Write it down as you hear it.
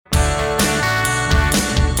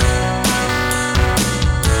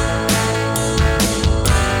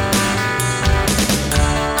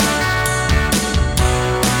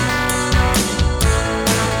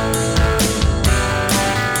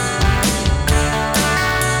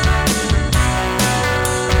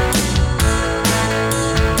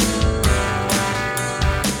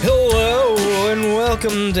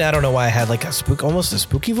I don't know why I had like almost a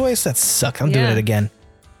spooky voice. That sucked. I'm doing it again.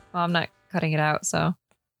 Well, I'm not cutting it out, so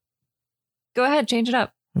go ahead, change it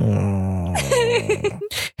up.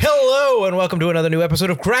 Hello and welcome to another new episode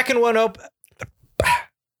of Cracking One Open.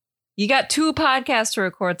 You got 2 podcasts to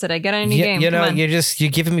record today. Get on your game. You know, you're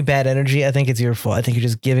giving me bad energy. I think it's your fault. I think you're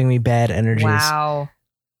just giving me bad energies.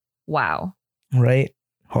 Wow. Right?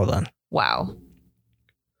 Hold on. Wow.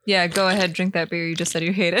 Yeah, go ahead, drink that beer. You just said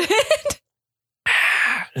you hated it.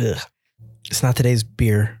 Ugh. It's not today's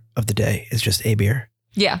beer of the day. It's just a beer.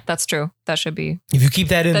 Yeah, that's true. That should be. If you keep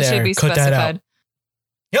that in there, should be cut specified. that out.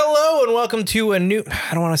 Hello and welcome to a new.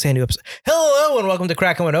 I don't want to say a new episode. Hello and welcome to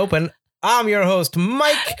Cracking One Open. I'm your host,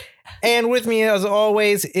 Mike, and with me, as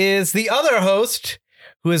always, is the other host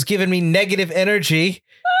who has given me negative energy.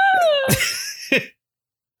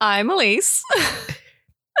 I'm Elise.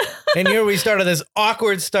 And here we started this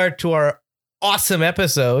awkward start to our awesome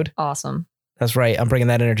episode. Awesome. That's right. I'm bringing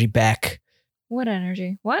that energy back. What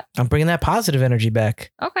energy? What? I'm bringing that positive energy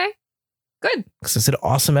back. Okay. Good. Because it's an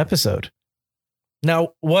awesome episode. Now,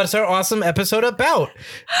 what's our awesome episode about?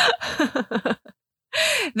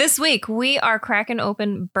 This week, we are cracking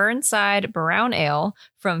open Burnside Brown Ale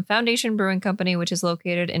from Foundation Brewing Company, which is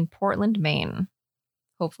located in Portland, Maine.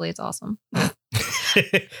 Hopefully it's awesome. So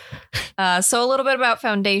a little bit about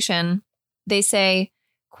Foundation. They say,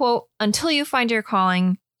 quote, "Until you find your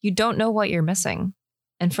calling, you don't know what you're missing.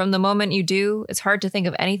 And from the moment you do, it's hard to think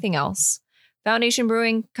of anything else. Foundation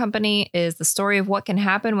Brewing Company is the story of what can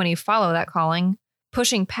happen when you follow that calling,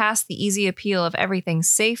 pushing past the easy appeal of everything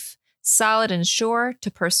safe, solid and sure to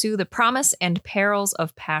pursue the promise and perils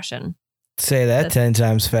of passion." Say that 10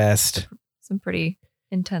 times fast. Some pretty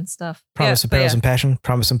intense stuff. Promise of perils and passion.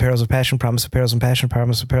 Promise and perils of passion. Promise of perils and passion.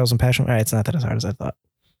 Promise of perils and passion. All right, it's not that as hard as I thought.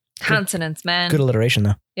 Consonants, man. Good alliteration,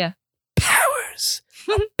 though. Yeah. Powers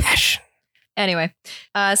of passion. Anyway,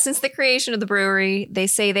 since the creation of the brewery, they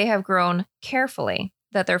say they have grown carefully,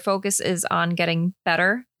 that their focus is on getting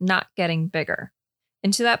better, not getting bigger.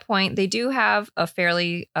 And to that point, they do have a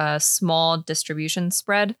fairly small distribution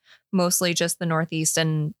spread, mostly just the Northeast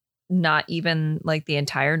and not even like the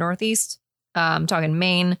entire Northeast. I'm talking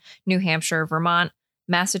Maine, New Hampshire, Vermont,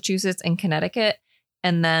 Massachusetts, and Connecticut.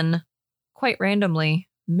 And then quite randomly,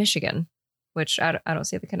 Michigan, which I don't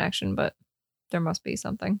see the connection, but there must be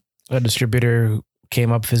something. A distributor who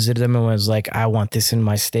came up, visited them, and was like, "I want this in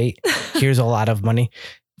my state. Here's a lot of money."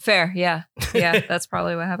 Fair. Yeah. Yeah, that's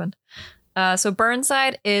probably what happened. So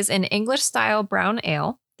Burnside is an English-style brown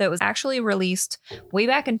ale that was actually released way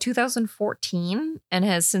back in 2014 and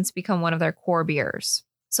has since become one of their core beers.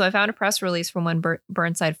 So I found a press release from when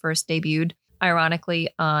Burnside first debuted, ironically,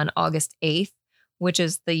 on August 8th, which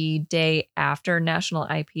is the day after National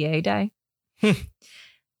IPA Day.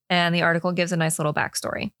 And the article gives a nice little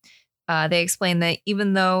backstory. They explain that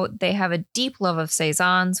even though they have a deep love of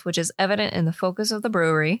saisons, which is evident in the focus of the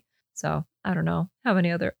brewery, so I don't know how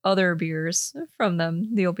many other beers from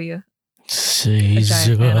them there'll be a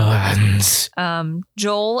saisons.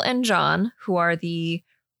 Joel and John, who are the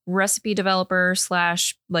recipe developer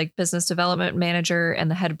 / like business development manager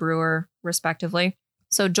and the head brewer, respectively.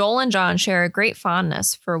 So Joel and John share a great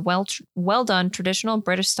fondness for well done traditional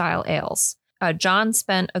British style ales. John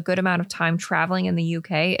spent a good amount of time traveling in the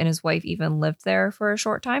UK, and his wife even lived there for a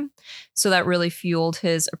short time. So that really fueled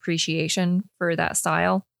his appreciation for that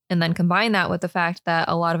style. And then combine that with the fact that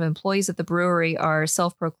a lot of employees at the brewery are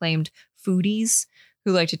self-proclaimed foodies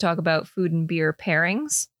who like to talk about food and beer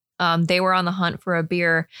pairings. They were on the hunt for a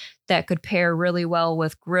beer that could pair really well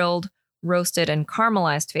with grilled, roasted, and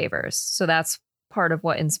caramelized flavors. So that's part of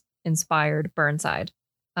what inspired Burnside.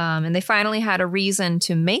 And they finally had a reason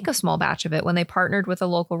to make a small batch of it when they partnered with a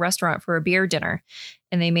local restaurant for a beer dinner.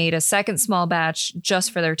 And they made a second small batch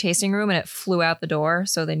just for their tasting room, and it flew out the door.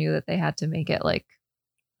 So they knew that they had to make it like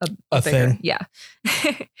a bigger thing. Yeah.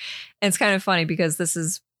 And it's kind of funny because this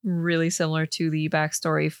is really similar to the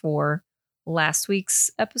backstory for last week's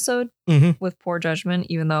episode with Poor Judgment,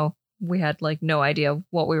 even though we had like no idea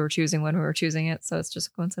what we were choosing when we were choosing it. So it's just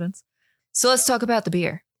a coincidence. So let's talk about the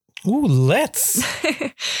beer. Ooh, let's.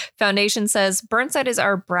 Foundation says Burnside is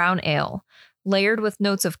our brown ale, layered with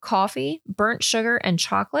notes of coffee, burnt sugar, and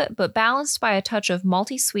chocolate, but balanced by a touch of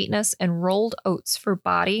malty sweetness and rolled oats for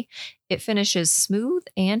body. It finishes smooth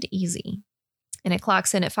and easy. And it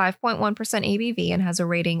clocks in at 5.1% ABV and has a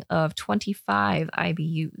rating of 25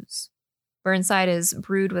 IBUs. Burnside is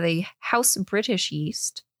brewed with a house British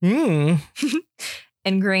yeast. And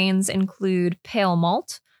grains include pale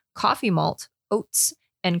malt, coffee malt, oats,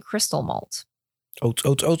 and crystal malt.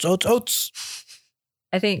 Oats.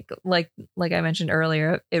 I think, like I mentioned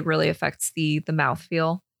earlier, it really affects the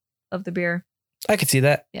mouthfeel of the beer. I could see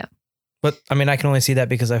that. Yeah. But I mean, I can only see that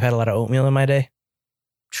because I've had a lot of oatmeal in my day.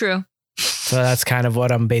 True. So that's kind of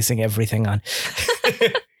what I'm basing everything on.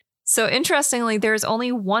 So interestingly, there's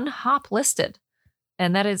only one hop listed,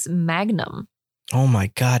 and that is Magnum. Oh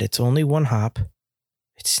my God, it's only one hop.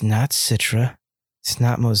 It's not Citra. It's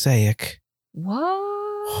not Mosaic. What?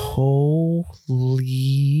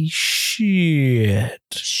 Holy shit.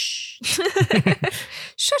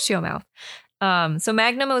 Shut your mouth. So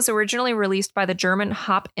Magnum was originally released by the German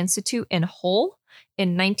Hop Institute in Hull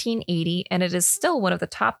in 1980, and it is still one of the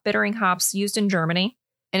top bittering hops used in Germany,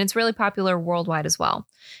 and it's really popular worldwide as well.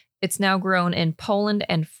 It's now grown in Poland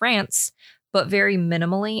and France, but very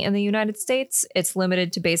minimally in the United States. It's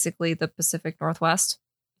limited to basically the Pacific Northwest.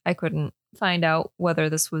 I couldn't find out whether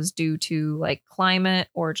this was due to like climate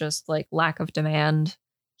or just like lack of demand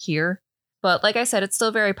here. But like I said, it's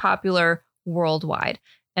still very popular worldwide.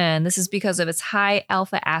 And this is because of its high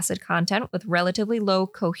alpha acid content with relatively low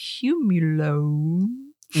cohumulone.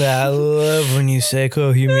 I love when you say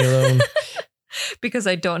cohumulone. Because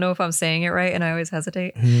I don't know if I'm saying it right and I always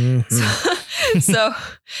hesitate. Mm-hmm. So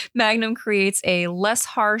Magnum creates a less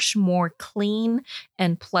harsh, more clean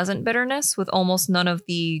and pleasant bitterness with almost none of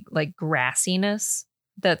the like grassiness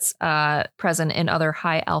that's present in other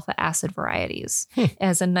high alpha acid varieties. It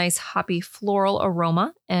has a nice hoppy floral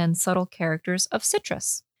aroma and subtle characters of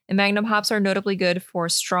citrus. And Magnum hops are notably good for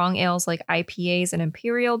strong ales like IPAs and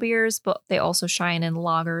imperial beers, but they also shine in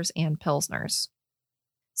lagers and pilsners.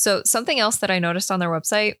 So something else that I noticed on their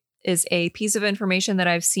website is a piece of information that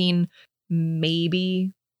I've seen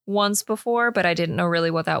maybe once before, but I didn't know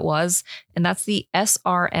really what that was. And that's the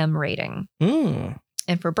SRM rating. Mm.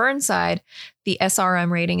 And for Burnside, the SRM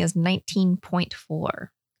rating is 19.4.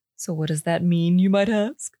 So what does that mean, you might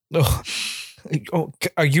ask? Oh,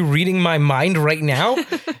 are you reading my mind right now?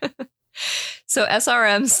 So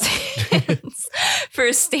SRM stands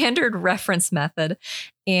for Standard Reference Method,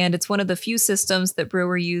 and it's one of the few systems that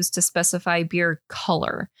brewer use to specify beer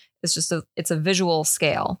color. It's a visual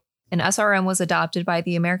scale. And SRM was adopted by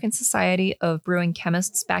the American Society of Brewing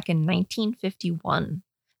Chemists back in 1951.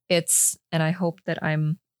 It's, and I hope that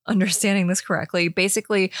I'm understanding this correctly,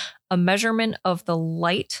 basically a measurement of the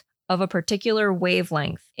light of a particular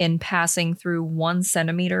wavelength in passing through 1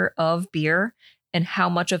 centimeter of beer and how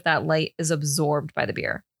much of that light is absorbed by the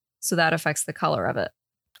beer. So that affects the color of it.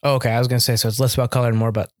 Okay, I was going to say, so it's less about color and more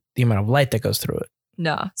about the amount of light that goes through it.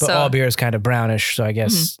 No. But all beer is kind of brownish, so I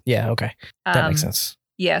guess, yeah, okay. That makes sense.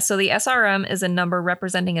 Yeah, so the SRM is a number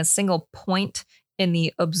representing a single point in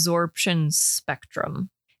the absorption spectrum.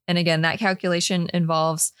 And again, that calculation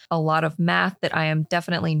involves a lot of math that I am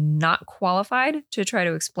definitely not qualified to try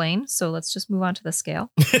to explain. So let's just move on to the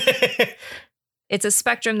scale. It's a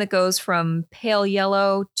spectrum that goes from pale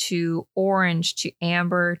yellow to orange to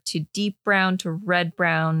amber to deep brown to red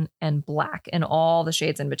brown and black and all the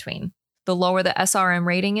shades in between. The lower the SRM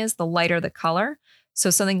rating is, the lighter the color. So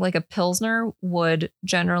something like a Pilsner would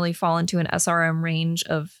generally fall into an SRM range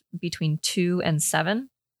of between 2 and 7.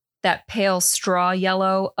 That pale straw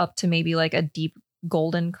yellow up to maybe like a deep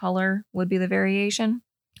golden color would be the variation.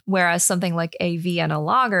 Whereas something like a Vienna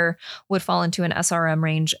lager would fall into an SRM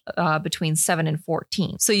range between 7 and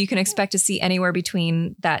 14. So you can expect to see anywhere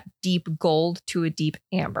between that deep gold to a deep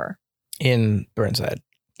amber. In Burnside.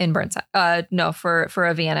 No, for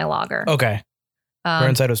a Vienna lager. Okay.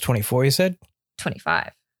 Burnside was 24, you said?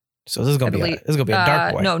 25. So this is going to be a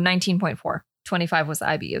dark boy. No, 19.4. 25 was the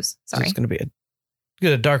IBUs. Sorry. So it's going to be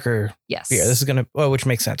a darker yes. beer. This is going to, well, which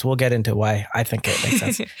makes sense. We'll get into why I think it makes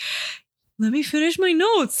sense. Let me finish my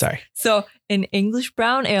notes. Sorry. So an English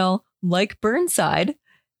brown ale like Burnside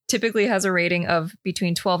typically has a rating of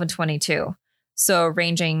between 12 and 22. So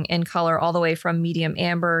ranging in color all the way from medium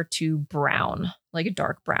amber to brown, like a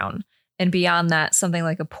dark brown. And beyond that, something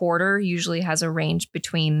like a porter usually has a range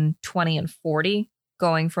between 20 and 40,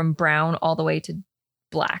 going from brown all the way to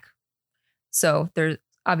black. So there's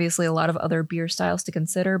obviously a lot of other beer styles to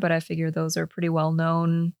consider, but I figure those are pretty well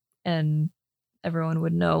known and everyone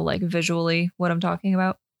would know like visually what I'm talking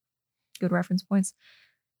about. Good reference points.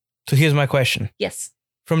 So here's my question. Yes.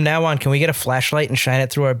 From now on, can we get a flashlight and shine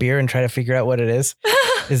it through our beer and try to figure out what it is?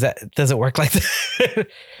 Does it work like that?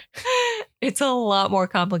 It's a lot more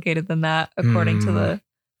complicated than that, according to the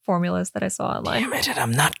formulas that I saw online. Damn it, and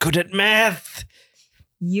I'm not good at math.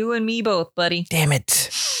 You and me both, buddy. Damn it.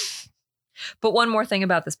 But one more thing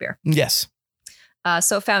about this beer. Yes.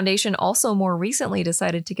 So Foundation also more recently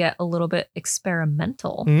decided to get a little bit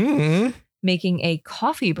experimental, making a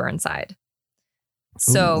coffee Burnside.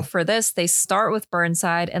 So Ooh. for this, they start with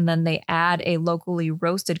Burnside and then they add a locally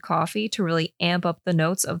roasted coffee to really amp up the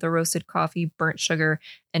notes of the roasted coffee, burnt sugar,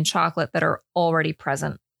 and chocolate that are already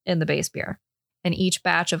present in the base beer. And each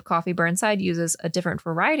batch of coffee Burnside uses a different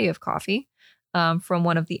variety of coffee from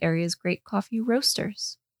one of the area's great coffee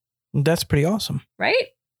roasters. That's pretty awesome. Right?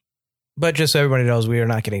 But just so everybody knows, we're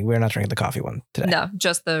not drinking the coffee one today. No,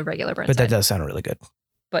 just the regular Burnside. But that does sound really good.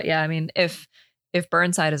 But yeah, I mean, if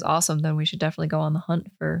Burnside is awesome, then we should definitely go on the hunt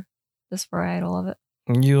for this varietal of it.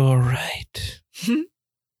 You're right.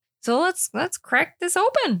 So let's crack this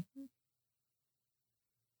open.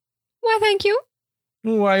 Why, thank you.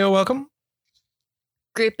 Why, you're welcome.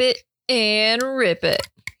 Grip it and rip it.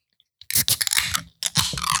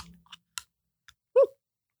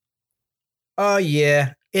 Oh,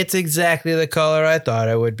 yeah. It's exactly the color I thought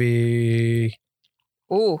it would be.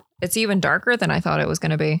 Ooh, it's even darker than I thought it was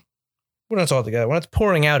going to be. When it's all together, when it's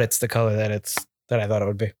pouring out, it's the color that I thought it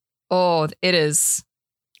would be. Oh, it is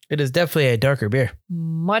It is definitely a darker beer.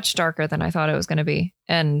 much darker than I thought it was going to be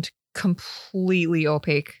and completely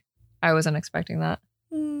opaque. I wasn't expecting that.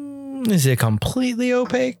 Is it completely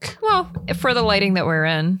opaque? Well, for the lighting that we're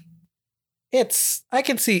in. I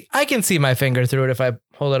can see my finger through it if I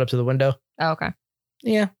hold it up to the window. Oh, okay.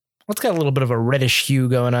 Yeah. It's got a little bit of a reddish hue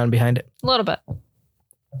going on behind it. A little bit.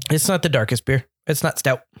 It's not the darkest beer. It's not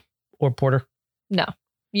stout or porter. No.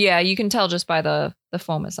 Yeah, you can tell just by the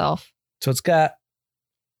foam itself. So it's got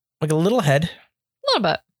like a little head. A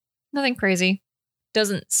little bit. Nothing crazy.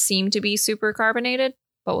 Doesn't seem to be super carbonated,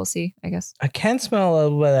 but we'll see, I guess. I can smell a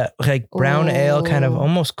little bit of that like brown ale, kind of Ooh.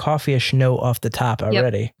 almost coffee-ish note off the top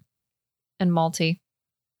already. And malty.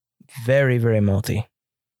 Very, very malty.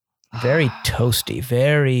 Very toasty.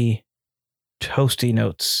 Very toasty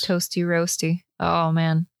notes. Toasty roasty. Oh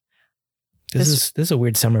man. This is a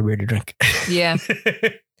weird summer beer to drink. Yeah.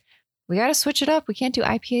 We got to switch it up. We can't do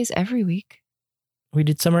IPAs every week. We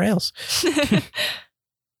did summer ales.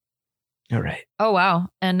 All right. Oh wow.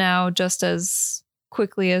 And now just as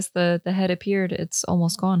quickly as the head appeared, it's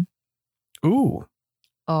almost gone. Ooh.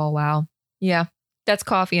 Oh wow. Yeah. That's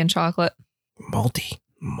coffee and chocolate. Malty.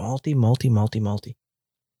 I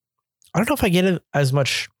don't know if I get it as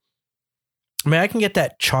much. I mean, I can get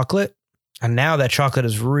that chocolate. And now that chocolate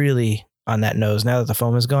is really on that nose. Now that the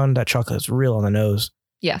foam is gone, that chocolate is real on the nose.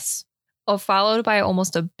 Yes. Oh, followed by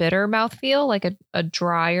almost a bitter mouthfeel, like a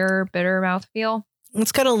drier, bitter mouthfeel.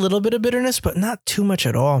 It's got a little bit of bitterness, but not too much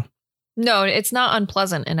at all. No, it's not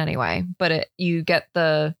unpleasant in any way, but you get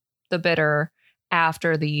the bitter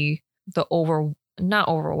after the not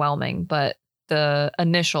overwhelming, but the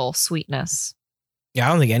initial sweetness. Yeah,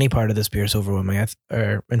 I don't think any part of this beer is overwhelming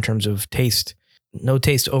or in terms of taste. No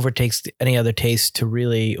taste overtakes any other taste to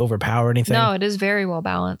really overpower anything. No, it is very well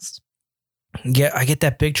balanced. Yeah, I get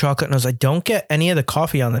that big chocolate nose. I don't get any of the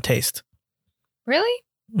coffee on the taste. Really?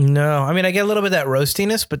 No, I mean, I get a little bit of that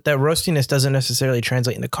roastiness, but that roastiness doesn't necessarily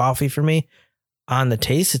translate into coffee for me on the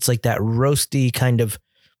taste. It's like that roasty kind of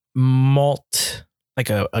malt, like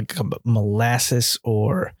a molasses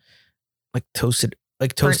or like toasted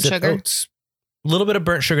sugar? oats. A little bit of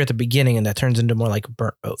burnt sugar at the beginning, and that turns into more like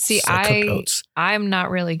burnt oats. See, like cooked oats. I'm not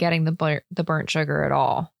really getting the burnt sugar at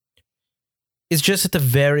all. It's just at the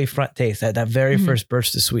very front taste, that very Mhm. first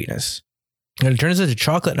burst of sweetness. And it turns into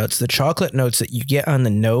chocolate notes. The chocolate notes that you get on the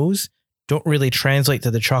nose don't really translate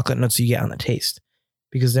to the chocolate notes you get on the taste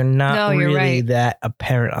because they're not No, you're really right. that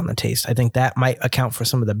apparent on the taste. I think that might account for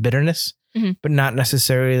some of the bitterness, Mhm. but not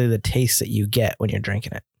necessarily the taste that you get when you're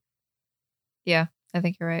drinking it. Yeah, I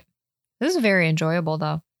think you're right. This is very enjoyable,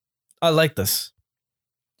 though. I like this.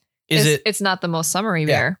 It's not the most summery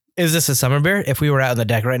beer. Is this a summer beer? If we were out on the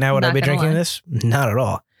deck right now, would I Not be gonna drinking lie. this? Not at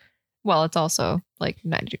all. Well, it's also like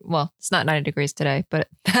 90. Well, it's not 90 degrees today, but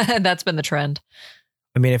that's been the trend.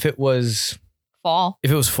 I mean, if it was Fall.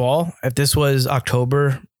 fall, if this was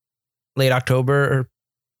October, late October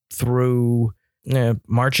through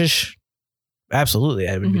Marchish, absolutely.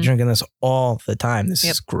 I would be Mhm. drinking this all the time. This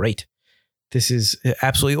Yep. is great. This is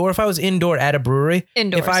absolutely, or if I was indoor at a brewery,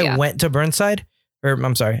 Indoors, if I yeah. went to Burnside,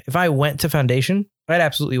 if I went to Foundation, I'd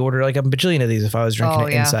absolutely order like a bajillion of these if I was drinking Oh,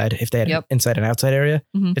 it yeah. inside. If they had Yep. an inside and outside area.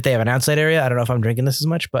 Mhm. If they have an outside area, I don't know if I'm drinking this as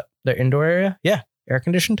much, but their indoor area, yeah, air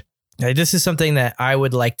conditioned. This is something that I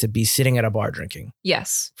would like to be sitting at a bar drinking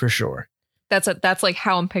Yes. for sure. That's like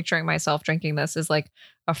how I'm picturing myself drinking this is like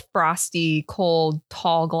a frosty, cold,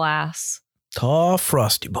 tall glass. Tall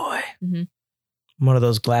frosty boy. Mhm. One of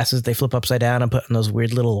those glasses they flip upside down and put in those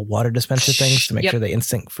weird little water dispenser things to make Yep. sure they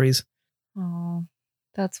instant freeze, Oh,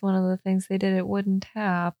 that's one of the things they did at Wooden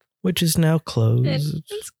Tap. which is now closed.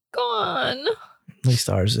 It's gone. At least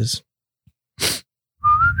ours is.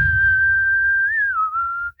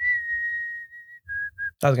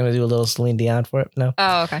 I was gonna do a little Celine Dion for it. No.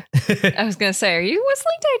 Oh, okay. I was gonna say, are you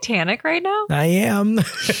whistling Titanic right now? I am. I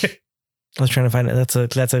was trying to find it.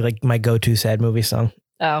 That's like my go-to sad movie song.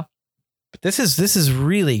 Oh, But this is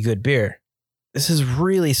really good beer. This is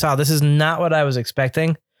really solid. This is not what I was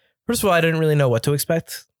expecting. First of all, I didn't really know what to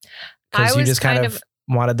expect because you just kind of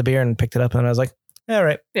wanted the beer and picked it up, and I was like, all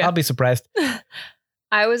right, Yeah. I'll be surprised.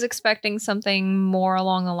 I was expecting something more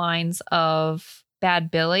along the lines of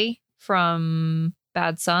Bad Billy from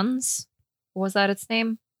Bad Sons. Was that its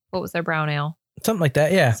name? What was their brown ale? Something like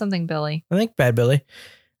that. Yeah, Something Billy, I think Bad Billy.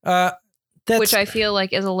 which I feel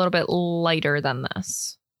like is a little bit lighter than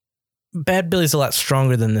this. Bad Billy's a lot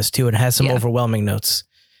stronger than this too, and has some Yeah. overwhelming notes.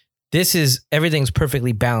 Everything's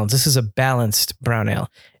perfectly balanced. This is a balanced brown ale.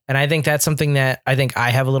 And I think that's something that I think I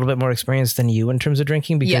have a little bit more experience than you in terms of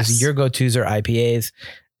drinking, because Yes. your go-tos are IPAs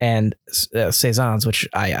and Saisons, which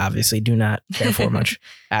I obviously do not care for much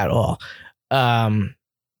at all.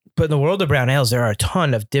 But in the world of brown ales, there are a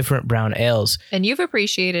ton of different brown ales. And you've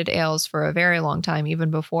appreciated ales for a very long time,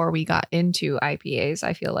 even before we got into IPAs,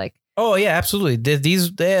 I feel like. Oh yeah, absolutely.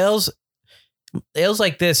 The ales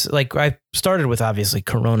like this, like I started with obviously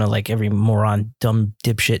Corona, like every moron, dumb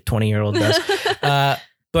dipshit 20-year-old does.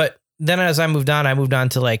 But then as I moved on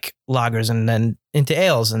to like lagers and then into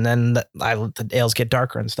ales. And then the ales get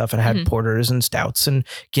darker and stuff. And I had porters and stouts and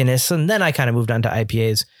Guinness. And then I kind of moved on to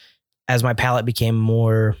IPAs as my palate became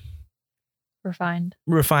more Refined.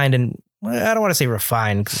 And I don't want to say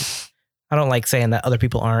refined, 'cause I don't like saying that other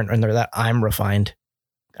people aren't and they're that I'm refined.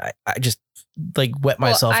 I just like wet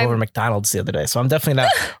myself over McDonald's the other day. So I'm definitely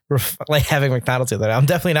not like having McDonald's the other day. I'm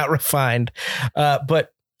definitely not refined.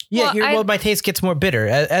 But yeah, my taste gets more bitter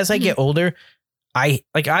as I get older.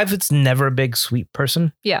 It's never a big sweet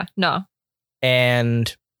person. Yeah, no.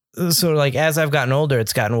 And so like, as I've gotten older,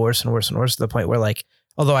 it's gotten worse and worse and worse to the point where like,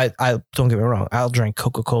 although I don't get me wrong, I'll drink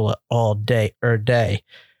Coca-Cola all day.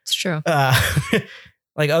 It's true.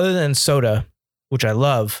 Like other than soda, which I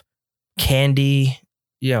love, candy,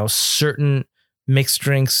 certain mixed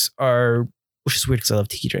drinks are, which is weird because I love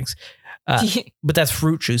tiki drinks. But that's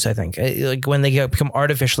fruit juice, I think. Like when they become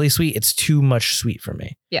artificially sweet, it's too much sweet for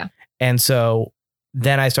me. Yeah. And so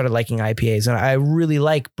then I started liking IPAs, and I really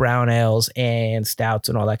like brown ales and stouts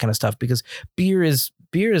and all that kind of stuff, because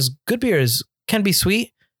good beer can be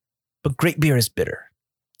sweet, but great beer is bitter.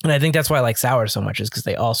 And I think that's why I like sour so much, is because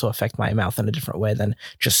they also affect my mouth in a different way than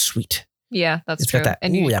just sweet. Yeah, that's It's true. got that,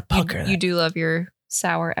 and that pucker. You do love your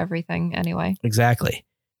sour everything anyway. Exactly.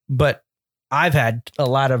 But I've had a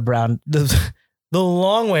lot of brown, the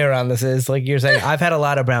long way around this is, like you're saying, I've had a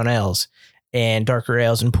lot of brown ales and darker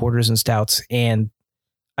ales and porters and stouts. And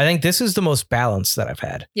I think this is the most balanced that I've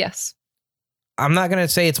had. Yes. I'm not going to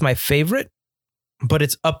say it's my favorite, but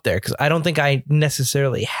it's up there, because I don't think I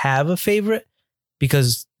necessarily have a favorite,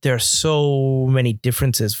 because there are so many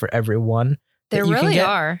differences for every one. There really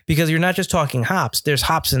are. Because you're not just talking hops. There's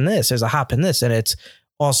hops in this. There's a hop in this. And it's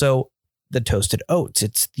also the toasted oats.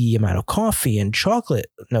 It's the amount of coffee and chocolate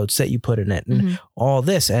notes that you put in it and all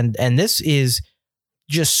this. And this is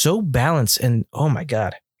just so balanced. And oh my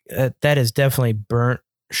God, that is definitely burnt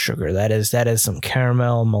sugar. That is some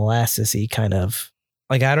caramel molassesy kind of,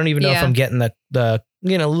 like, I don't even know if I'm getting the a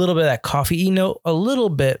little bit of that coffee note, a little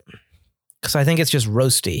bit, because I think it's just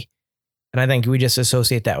roasty. And I think we just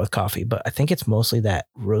associate that with coffee, but I think it's mostly that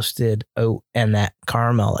roasted oat and that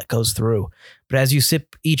caramel that goes through. But as you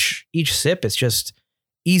sip each sip, it's just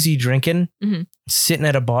easy drinking, sitting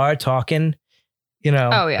at a bar talking,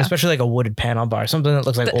 especially like a wooded panel bar, something that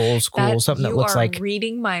looks like old school, something that looks like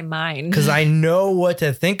reading my mind. Because I know what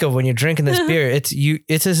to think of when you're drinking this beer.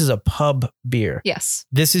 This is a pub beer. Yes.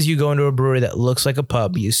 This is you go into a brewery that looks like a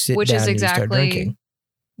pub. You sit Which down is and you start drinking. exactly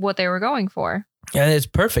what they were going for. And it's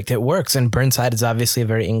perfect. It works. And Burnside is obviously a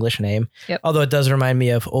very English name. Yep. Although it does remind me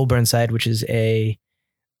of Old Burnside, which is a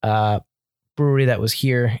brewery that was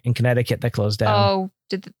here in Connecticut that closed down. Oh,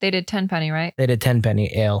 they did Tenpenny, right? They did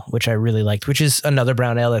Tenpenny Ale, which I really liked, which is another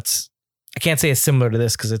brown ale that's, I can't say it's similar to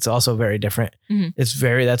this because it's also very different. It's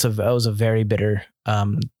that was a very bitter,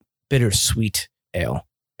 bittersweet ale,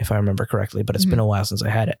 if I remember correctly, but it's been a while since I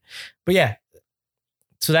had it. But yeah.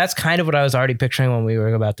 So that's kind of what I was already picturing when we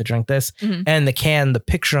were about to drink this. And the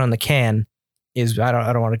picture on the can is, I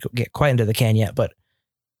don't want to get quite into the can yet, but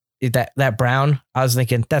that brown, I was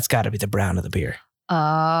thinking that's got to be the brown of the beer.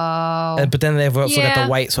 Oh. But then they've also got the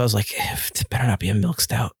white. So I was like, it better not be a milk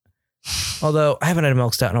stout. Although I haven't had a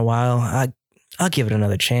milk stout in a while. I'll give it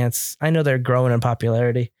another chance. I know they're growing in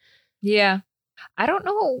popularity. Yeah. I don't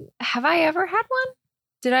know. Have I ever had one?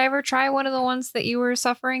 Did I ever try one of the ones that you were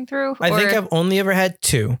suffering through? I think I've only ever had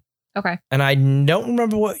two. Okay. And I don't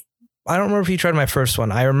remember what I don't remember if you tried my first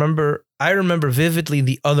one. I remember vividly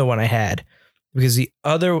the other one I had, because the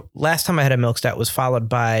other last time I had a milk stout was followed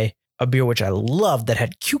by a beer which I loved that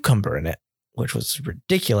had cucumber in it, which was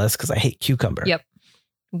ridiculous because I hate cucumber. Yep.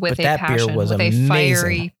 With But a that beer passion, was with a amazing.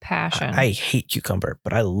 fiery passion. I hate cucumber,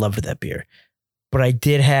 but I loved that beer. But I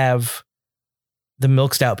did have the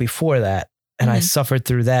milk stout before that, and I suffered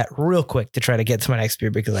through that real quick to try to get to my next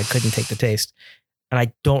beer because I couldn't take the taste. And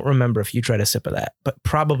I don't remember if you tried a sip of that, but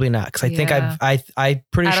probably not, because I think Yeah. I'm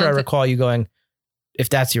pretty sure I don't thi- recall you going, if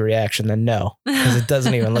that's your reaction, then no, because it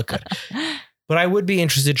doesn't even look good. But I would be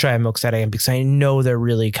interested to try a milk stout again because I know they're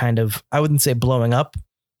really kind of, I wouldn't say blowing up,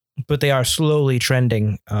 but they are slowly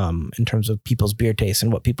trending in terms of people's beer taste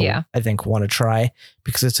and what people, I think, want to try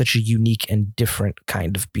because it's such a unique and different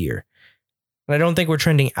kind of beer. And I don't think we're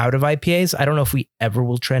trending out of IPAs. I don't know if we ever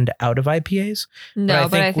will trend out of IPAs. No,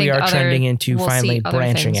 but I think we are trending into we'll finally see other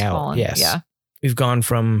branching things out. falling. Yes. Yeah. We've gone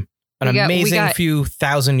from an We amazing got- few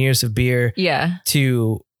thousand years of beer Yeah.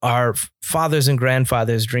 to our fathers and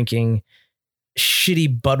grandfathers drinking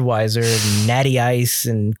shitty Budweiser and Natty Ice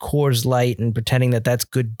and Coors Light and pretending that that's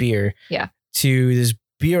good beer. Yeah. To this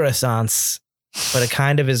beer renaissance, but it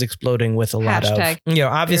kind of is exploding with a lot Hashtag of,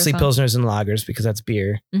 obviously beer Pilsners and lagers because that's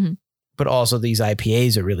beer. Mhm. But also these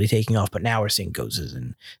IPAs are really taking off. But now we're seeing goses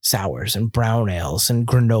and sours and brown ales and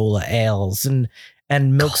granola ales and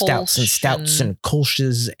milk stouts and stouts and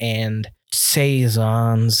kolsches and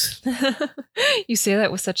saisons. You say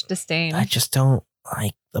that with such disdain. I just don't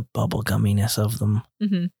like the bubble gumminess of them.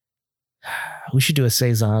 Mhm. We should do a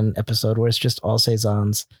saison episode where it's just all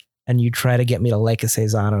saisons, and you try to get me to like a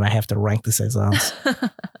saison, and I have to rank the saisons.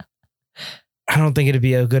 I don't think it'd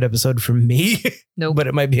be a good episode for me. Nope. But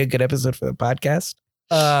it might be a good episode for the podcast.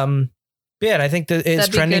 Yeah, and I think that it's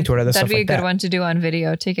That'd be trending good. toward other stuff That'd be like a good that. one to do on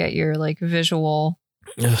video to get your like visual.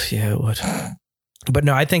 Ugh, yeah, it would. But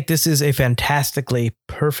no, I think this is a fantastically,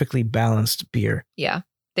 perfectly balanced beer. Yeah.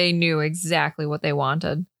 They knew exactly what they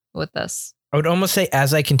wanted with this. I would almost say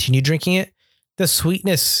as I continue drinking it, the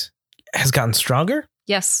sweetness has gotten stronger.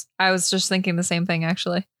 Yes. I was just thinking the same thing,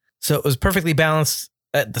 actually. So it was perfectly balanced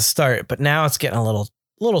at the start, but now it's getting a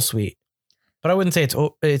little sweet. But I wouldn't say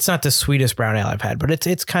it's not the sweetest brown ale I've had, but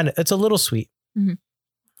it's a little sweet Mhm.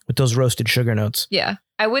 with those roasted sugar notes. Yeah.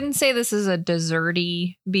 I wouldn't say this is a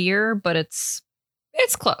desserty beer, but it's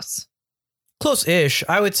close. Close-ish.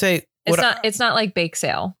 I would say It's not like bake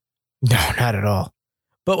sale. No, not at all.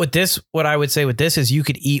 But with this, what I would say with this is you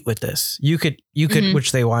could eat with this. You could, Mhm.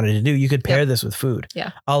 which they wanted to do. You could pair this with food.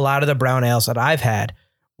 Yeah. A lot of the brown ales that I've had,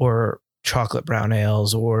 or chocolate brown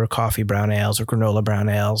ales, or coffee brown ales, or granola brown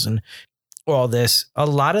ales, and all this, a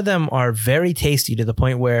lot of them are very tasty to the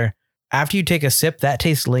point where after you take a sip, that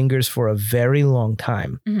taste lingers for a very long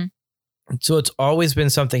time. Mhm. So it's always been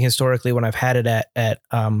something historically when I've had it at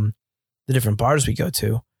the different bars we go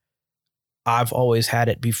to. I've always had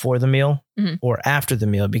it before the meal Mhm. or after the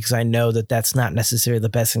meal because I know that that's not necessarily the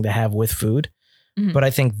best thing to have with food. Mhm. But I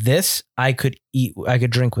think this I could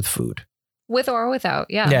drink with food. With or without.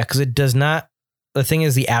 Yeah. Yeah, because it does not. The thing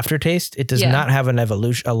is, the aftertaste, it does Yeah. not have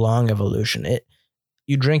a long evolution.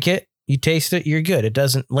 You drink it, you taste it, you're good. It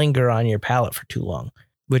doesn't linger on your palate for too long,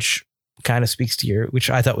 which kind of speaks to which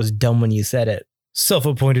I thought was dumb when you said it.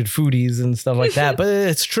 Self-appointed foodies and stuff like that. But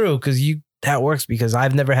it's true because that works because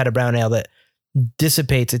I've never had a brown ale that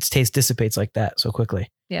its taste dissipates like that so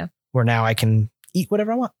quickly. Yeah. Where now I can eat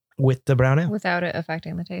whatever I want with the brown ale. Without it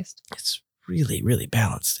affecting the taste. It's really, really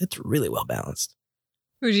balanced. It's really well balanced.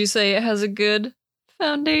 Would you say it has a good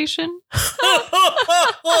foundation?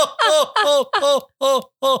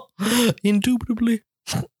 Indubitably.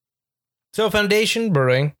 So Foundation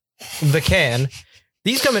Brewing, the can.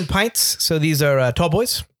 These come in pints. So these are tall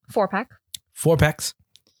boys, 4-pack. 4-packs,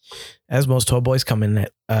 as most tall boys come in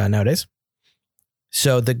nowadays.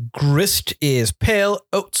 So the grist is pale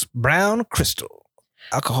oats brown crystal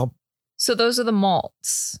alcohol. So those are the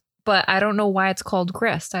malts, but I don't know why it's called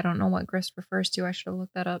grist. I don't know what grist refers to. I should have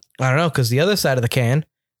looked that up. I don't know, because the other side of the can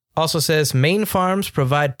also says Maine farms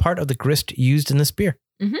provide part of the grist used in this beer.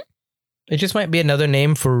 Mhm. It just might be another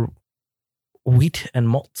name for wheat and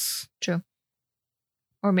malts. True.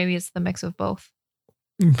 Or maybe it's the mix of both.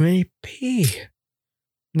 Maybe.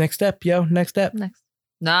 Next step, yo. Next step. Next.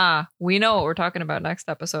 Nah, we know what we're talking about next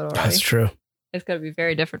episode already. That's true. It's going to be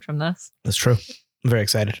very different from this. That's true. I'm very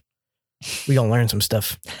excited. We're going to learn some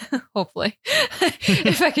stuff. Hopefully.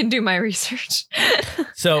 If I can do my research.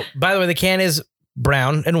 So, by the way, the can is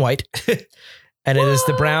brown and white. And it is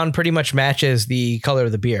the brown pretty much matches the color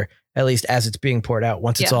of the beer, at least as it's being poured out.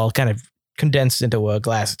 Once it's all kind of condensed into a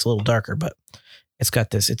glass, it's a little darker, but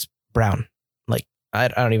it's brown. Like, I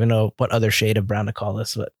don't even know what other shade of brown to call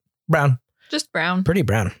this, but Brown. Just brown. Pretty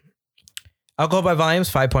brown. Alcohol by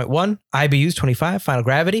volumes, 5.1. IBUs, 25. Final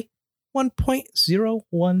gravity,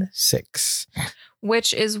 1.016.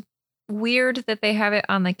 Which is weird that they have it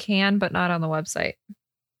on the can, but not on the website.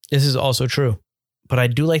 This is also true. But I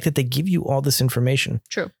do like that they give you all this information.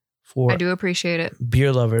 True. For I do appreciate it.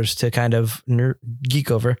 beer lovers to kind of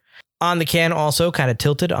geek over. On the can also, kind of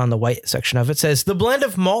tilted on the white section of it, says, the blend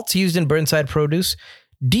of malts used in Burnside produce,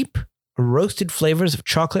 deep roasted flavors of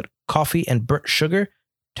chocolate, coffee, and burnt sugar,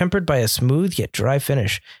 tempered by a smooth yet dry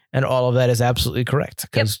finish. And all of that is absolutely correct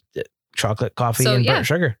because chocolate, coffee, and burnt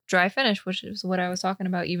sugar. Dry finish, which is what I was talking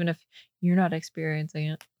about, even if you're not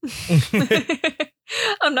experiencing it.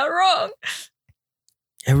 I'm not wrong.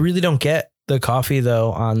 I really don't get the coffee,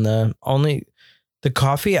 though, on the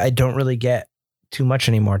coffee. I don't really get too much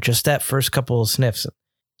anymore. Just that first couple of sniffs.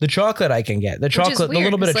 The chocolate I can get. The chocolate, the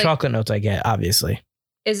little bit of chocolate notes I get, obviously.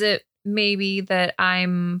 Is it maybe that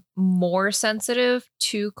I'm more sensitive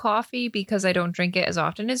to coffee because I don't drink it as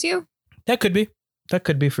often as you? That could be. That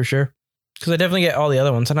could be for sure. Because I definitely get all the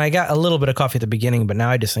other ones. And I got a little bit of coffee at the beginning, but now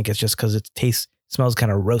I just think it's just because it smells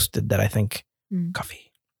kind of roasted that I think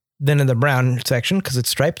coffee. Then in the brown section, because it's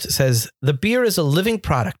striped, it says, the beer is a living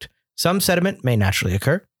product. Some sediment may naturally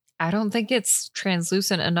occur. I don't think it's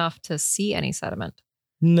translucent enough to see any sediment.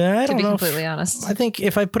 No, I don't know. To be completely honest. I think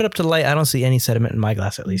if I put it up to the light, I don't see any sediment in my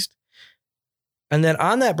glass, at least. And then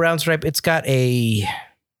on that brown stripe, it's got a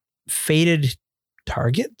faded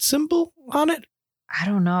target symbol on it. I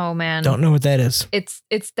don't know, man. Don't know what that is.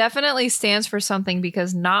 It's definitely stands for something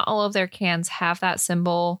because not all of their cans have that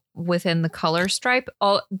symbol within the color stripe.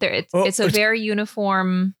 It's a very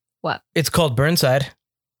uniform. What? It's called Burnside.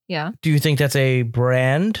 Yeah. Do you think that's a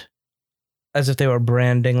brand? As if they were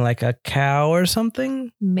branding like a cow or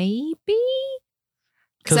something? Maybe.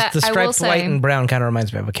 Because the striped white and brown kind of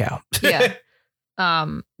reminds me of a cow. Yeah.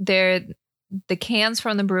 They're the cans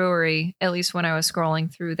from the brewery, at least when I was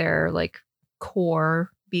scrolling through their like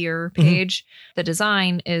core beer page, the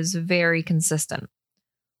design is very consistent,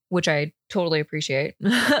 which I totally appreciate.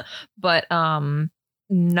 But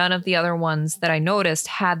none of the other ones that I noticed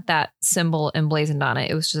had that symbol emblazoned on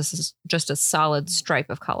it. It was just a solid stripe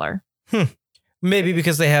of color. Maybe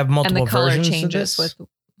because they have multiple and the color versions changes of this. with,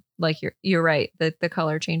 like you're right. The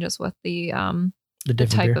color changes with the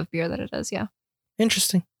type of beer that it is. Yeah.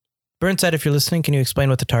 Interesting. Burnside, if you're listening, can you explain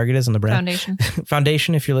what the target is on the brown? Foundation.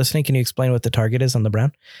 Foundation, if you're listening, can you explain what the target is on the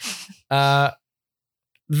brown?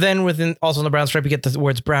 Then within, also on the brown stripe, you get the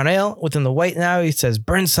words brown ale. Within the white now, it says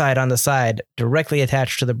Burnside on the side, directly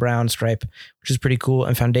attached to the brown stripe, which is pretty cool.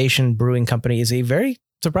 And Foundation Brewing Company is a very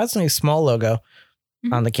surprisingly small logo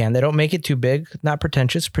on the can. They don't make it too big, not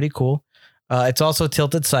pretentious, pretty cool. It's also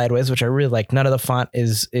tilted sideways, which I really like. None of the font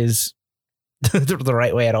is the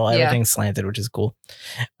right way at all. Everything's slanted, which is cool.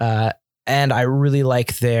 And I really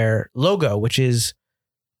like their logo, which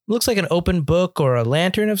looks like an open book or a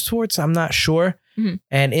lantern of sorts. I'm not sure. Mm-hmm.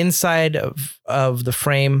 And inside of the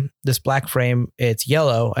frame, this black frame, it's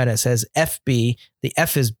yellow and it says FB. The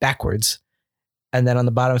F is backwards. And then on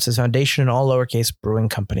the bottom, it says Foundation in all lowercase, Brewing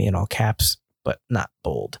Company in all caps, but not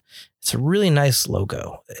bold. It's a really nice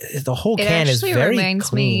logo. The whole can is very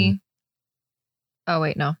clean. Oh,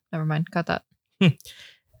 wait, no, never mind. Got that.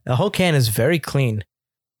 The whole can is very clean.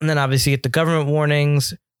 And then obviously you get the government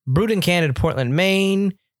warnings, brewed and canned in Portland,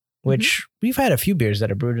 Maine, which we've had a few beers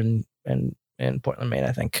that are brewed in Portland, Maine,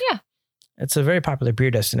 I think. Yeah. It's a very popular beer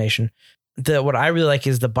destination. What I really like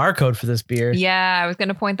is the barcode for this beer. Yeah, I was going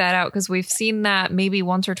to point that out because we've seen that maybe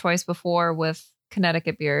once or twice before with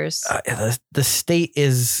Connecticut beers. The state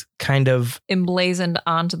is kind of emblazoned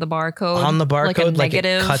onto the barcode. On the barcode, like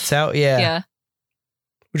it cuts out. Yeah. Yeah.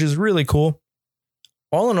 Which is really cool.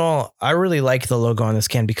 All in all, I really like the logo on this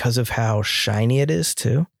can because of how shiny it is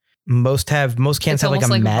too. Most cans have like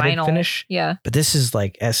a matted vinyl finish. Yeah. But this is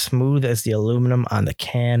like as smooth as the aluminum on the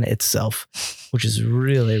can itself, which is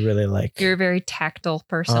really, really like. You're a very tactile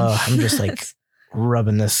person. I'm just like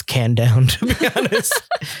rubbing this can down, to be honest.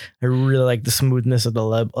 I really like the smoothness of the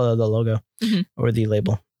logo or the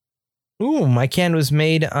label. Ooh, my can was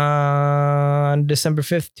made on December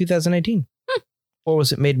 5th, 2019. Or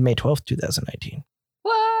was it made May 12th, 2019?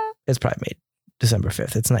 What? It's probably made December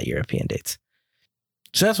 5th. It's not European dates.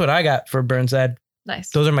 So that's what I got for Burnside.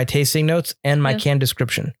 Nice. Those are my tasting notes and my can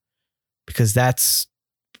description, because that's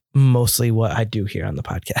mostly what I do here on the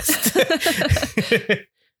podcast.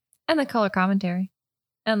 And the color commentary.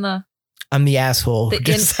 And I'm the asshole who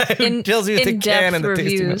just tells you the can and the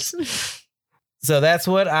tasting notes. So that's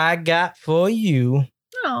what I got for you.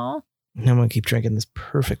 Oh. I'm going to keep drinking this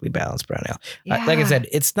perfectly balanced brown ale. Yeah. Like I said,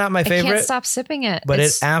 it's not my favorite. I can't stop sipping it. But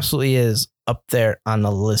it absolutely is up there on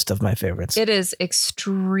the list of my favorites. It is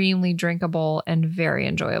extremely drinkable and very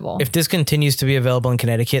enjoyable. If this continues to be available in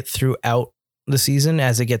Connecticut throughout the season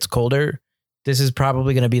as it gets colder, this is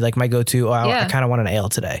probably going to be like my go-to. I kind of want an ale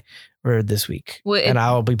today or this week. Well, and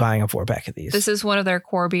I'll be buying a 4-pack of these. This is one of their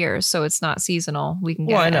core beers, so it's not seasonal. We can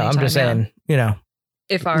get I know. I'm just saying,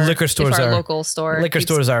 if our liquor stores are local store, liquor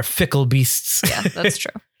stores are fickle beasts. Yeah, that's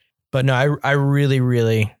true. But no, I really,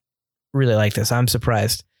 really, really like this. I'm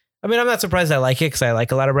surprised. I mean, I'm not surprised I like it because I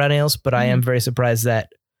like a lot of brown ales, but I am very surprised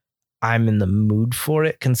that I'm in the mood for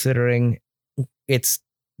it, considering it's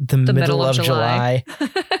the middle of July.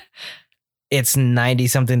 It's 90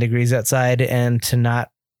 something degrees outside, and to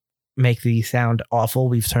not make the sound awful,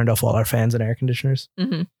 we've turned off all our fans and air conditioners.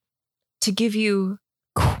 Mm-hmm. To give you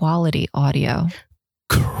quality audio.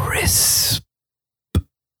 Crisp.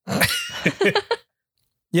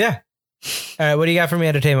 Yeah. All right. What do you got for me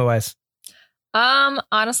entertainment wise?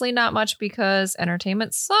 Honestly, not much because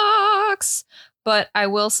entertainment sucks. But I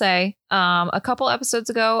will say, a couple episodes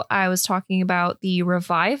ago, I was talking about the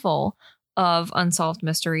revival of Unsolved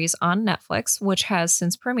Mysteries on Netflix, which has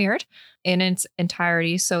since premiered in its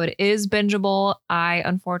entirety. So it is bingeable. I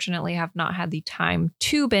unfortunately have not had the time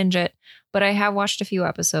to binge it, but I have watched a few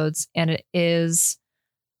episodes and it is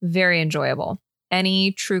very enjoyable.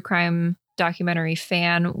 Any true crime documentary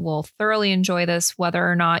fan will thoroughly enjoy this, whether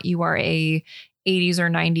or not you are a 80s or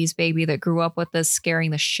 90s baby that grew up with this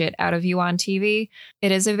scaring the shit out of you on TV.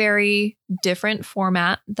 It is a very different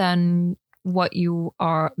format than what you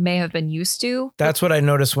may have been used to. That's what I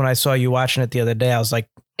noticed when I saw you watching it the other day. I was like,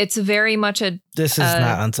 it's very much this is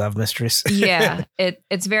not Unsolved Mysteries. Yeah,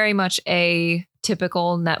 it's very much a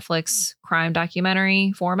typical Netflix crime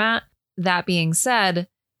documentary format. That being said,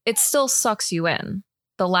 it still sucks you in.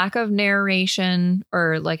 The lack of narration,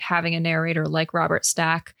 or like having a narrator like Robert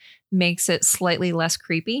Stack, makes it slightly less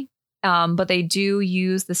creepy. But they do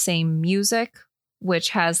use the same music, which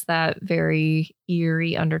has that very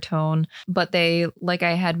eerie undertone. But they, like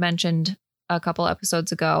I had mentioned a couple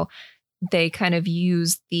episodes ago, they kind of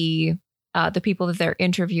use the people that they're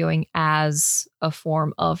interviewing as a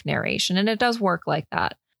form of narration. And it does work like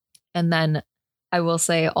that. And then I will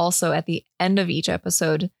say also at the end of each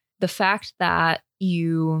episode, the fact that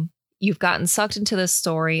you've gotten sucked into this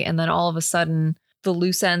story and then all of a sudden the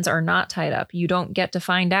loose ends are not tied up. You don't get to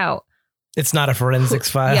find out. It's not a forensics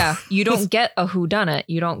file. Yeah. You don't get a whodunit.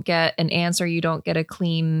 You don't get an answer. You don't get a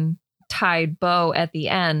clean tied bow at the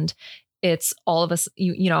end. It's all of us,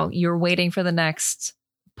 you're waiting for the next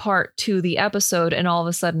part to the episode. And all of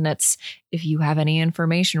a sudden it's, if you have any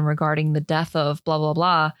information regarding the death of blah, blah,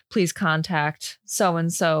 blah, please contact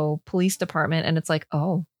so-and-so police department. And it's like,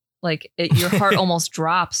 oh, like your heart almost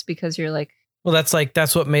drops because you're like, well,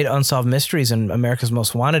 that's what made Unsolved Mysteries and America's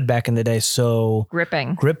Most Wanted back in the day so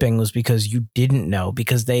gripping was because you didn't know,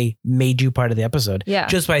 because they made you part of the episode. Yeah.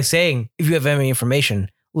 Just by saying, if you have any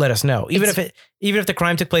information, let us know. Even if the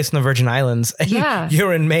crime took place in the Virgin Islands and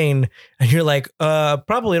you're in Maine and you're like,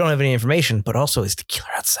 probably don't have any information, but also is the killer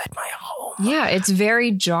outside my home? Yeah, it's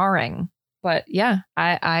very jarring. But yeah,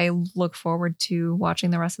 I look forward to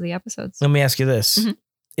watching the rest of the episodes. Let me ask you this. Mm-hmm.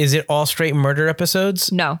 Is it all straight murder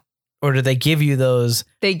episodes? No. Or do they give you those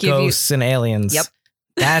ghosts and aliens? Yep.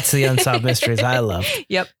 That's the Unsolved Mysteries I love.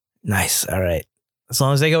 Yep. Nice. All right. As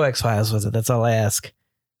long as they go X-Files with it, that's all I ask.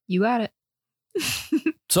 You got it.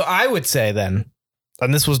 So I would say then,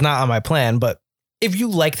 and this was not on my plan, but if you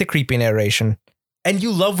like the creepy narration and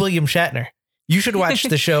you love William Shatner, you should watch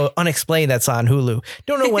the show Unexplained that's on Hulu.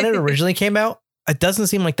 Don't know when it originally came out. It doesn't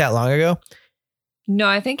seem like that long ago. No,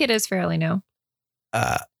 I think it is fairly new.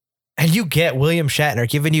 And you get William Shatner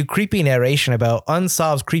giving you creepy narration about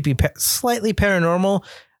unsolved, creepy, slightly paranormal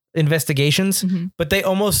investigations, but they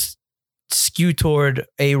almost skew toward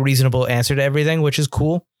a reasonable answer to everything, which is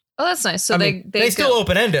cool. Oh, that's nice. So they still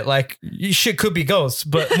open end it like shit could be ghosts,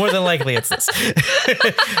 but more than likely it's this.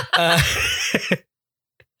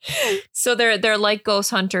 So they're like ghost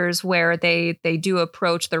hunters, where they do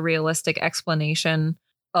approach the realistic explanation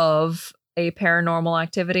of a paranormal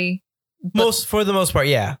activity. For the most part,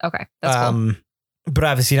 yeah. Okay, that's cool. But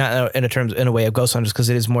obviously not in a way of ghost hunters, because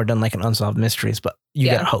it is more done like an Unsolved Mysteries. But you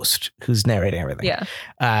get a host who's narrating everything.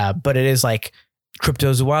 Yeah. But it is like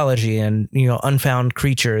cryptozoology and unfound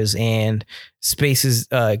creatures and spaces,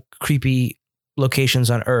 creepy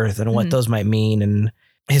locations on Earth and what those might mean, and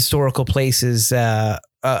historical places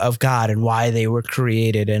of God and why they were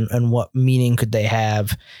created and what meaning could they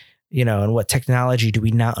have. and what technology do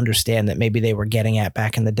we not understand that maybe they were getting at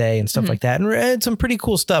back in the day and stuff like that. And read some pretty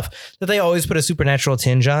cool stuff that they always put a supernatural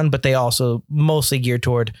tinge on, but they also mostly geared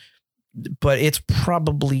toward, but it's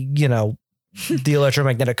probably, the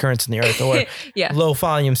electromagnetic currents in the earth or low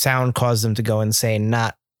volume sound caused them to go insane,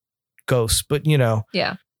 not ghosts, but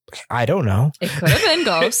I don't know. It could have been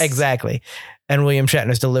ghosts. Exactly. And William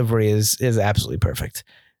Shatner's delivery is absolutely perfect.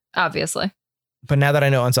 Obviously. But now that I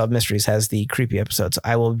know Unsolved Mysteries has the creepy episodes,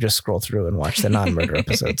 I will just scroll through and watch the non-murder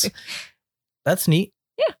episodes. That's neat.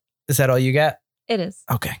 Yeah. Is that all you got? It is.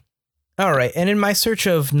 Okay. All right. And in my search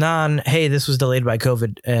of hey, this was delayed by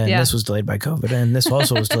COVID and this was delayed by COVID and this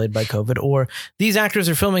also was delayed by COVID, or these actors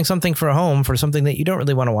are filming something for home for something that you don't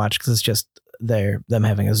really want to watch because it's just them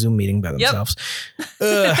having a Zoom meeting by themselves.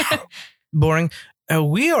 Boring.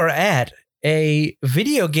 We are at a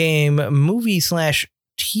video game movie /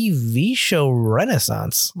 TV show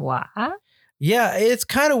renaissance. What? Yeah, it's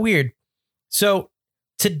kind of weird. So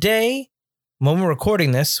today, when we're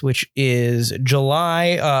recording this, which is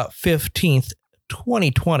July 15th,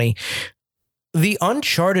 2020, the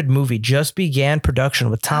Uncharted movie just began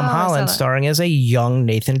production with Tom Holland starring as a young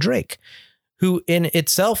Nathan Drake, who in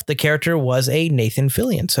itself, the character was a Nathan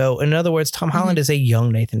Fillion. So in other words, Tom Holland is a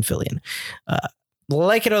young Nathan Fillion.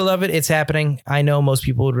 Like it or love it, it's happening. I know most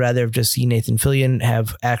people would rather have just seen Nathan Fillion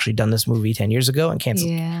have actually done this movie 10 years ago and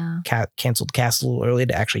canceled cast a little early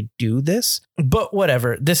to actually do this. But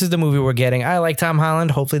whatever. This is the movie we're getting. I like Tom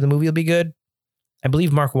Holland. Hopefully the movie will be good. I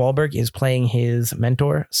believe Mark Wahlberg is playing his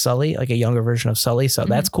mentor, Sully, like a younger version of Sully. So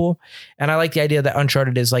that's cool. And I like the idea that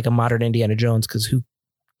Uncharted is like a modern Indiana Jones, because who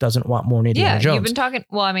doesn't want more Indiana Jones? You've been talking.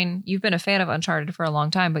 Well, I mean, you've been a fan of Uncharted for a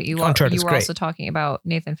long time, but you were also talking about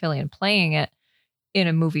Nathan Fillion playing it in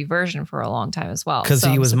a movie version for a long time as well. Because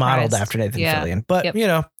he was modeled after Nathan Fillion. But,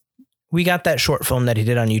 we got that short film that he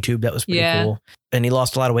did on YouTube. That was pretty cool. And he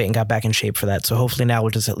lost a lot of weight and got back in shape for that. So hopefully now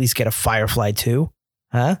we'll just at least get a Firefly 2.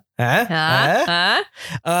 So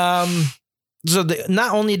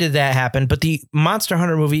not only did that happen, but the Monster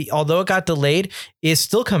Hunter movie, although it got delayed, is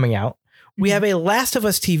still coming out. We have a Last of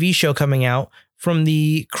Us TV show coming out from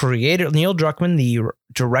the creator, Neil Druckmann, the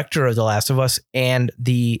director of The Last of Us, and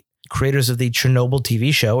the creators of the Chernobyl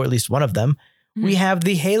TV show, or at least one of them. We have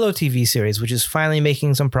the Halo TV series, which is finally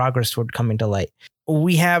making some progress toward coming to light.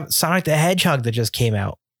 We have Sonic the Hedgehog that just came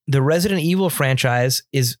out. The Resident Evil franchise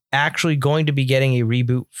is actually going to be getting a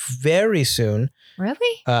reboot very soon.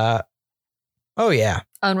 Really? Oh yeah.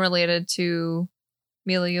 Unrelated to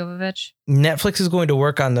Mila Jovovich? Netflix is going to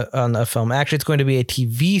work on the film. Actually, it's going to be a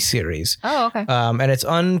TV series. Oh, okay. And it's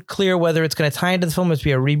unclear whether it's going to tie into the film or to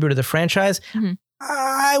be a reboot of the franchise.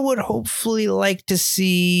 I would hopefully like to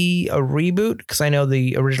see a reboot, because I know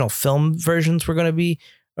the original film versions were going to be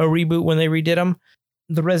a reboot when they redid them.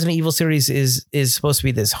 The Resident Evil series is supposed to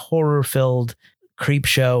be this horror-filled creep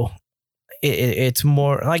show. It's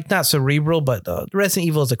more like not cerebral, but Resident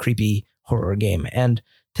Evil is a creepy horror game. And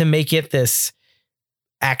to make it this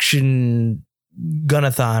action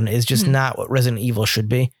gunathon is just not what Resident Evil should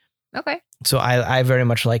be. Okay. So I very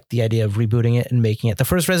much like the idea of rebooting it and making it. The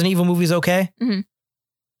first Resident Evil movie is okay.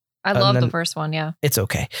 I love the first one. Yeah. It's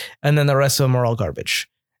okay. And then the rest of them are all garbage.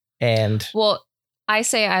 And well, I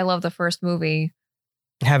say I love the first movie.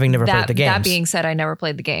 Having never played the games. That being said, I never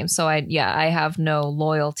played the game. So I have no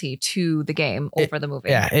loyalty to the game over the movie.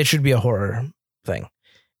 Yeah, it should be a horror thing.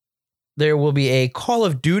 There will be a Call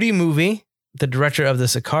of Duty movie. The director of the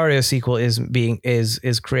Sicario sequel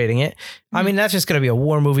is creating it. I mean, that's just going to be a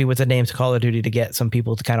war movie with the name Call of Duty to get some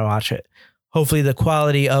people to kind of watch it. Hopefully the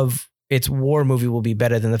quality of its war movie will be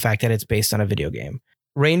better than the fact that it's based on a video game.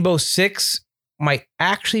 Rainbow Six might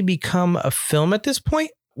actually become a film at this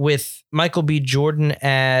point, with Michael B. Jordan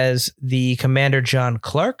as the Commander John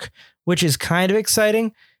Clark, which is kind of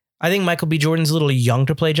exciting. I think Michael B. Jordan's a little young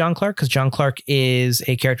to play John Clark, because John Clark is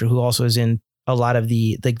a character who also is in a lot of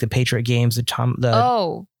the Patriot games.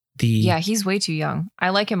 Yeah, he's way too young. I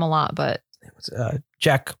like him a lot, but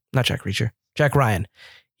Jack Ryan.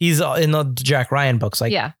 He's in the Jack Ryan books,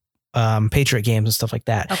 like Patriot games and stuff like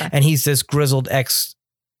that. Okay. And he's this grizzled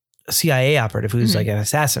ex-CIA operative who's like an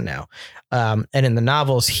assassin now. And in the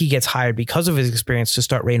novels, he gets hired because of his experience to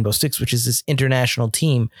start Rainbow Six, which is this international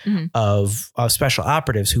team of special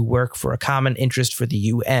operatives who work for a common interest for the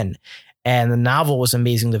UN. And the novel was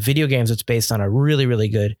amazing. The video games it's based on are really, really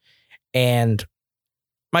good. And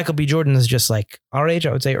Michael B. Jordan is just like our age,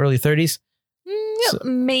 I would say early 30s. So,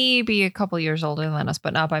 maybe a couple years older than us,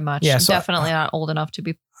 but not by much. Yeah, so, definitely not old enough to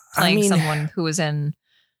be playing someone who was in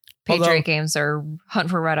Patriot games or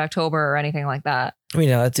Hunt for Red October or anything like that. You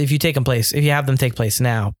know, if you have them take place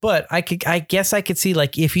now. But I guess I could see,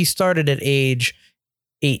 like, if he started at age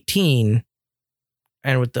 18,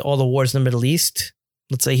 and with all the wars in the Middle East,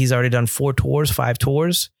 let's say he's already done 5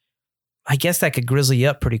 tours. I guess that could grizzle you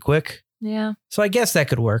up pretty quick. Yeah. So I guess that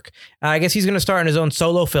could work. I guess he's going to start in his own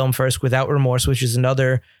solo film first, Without Remorse, which is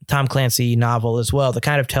another Tom Clancy novel as well that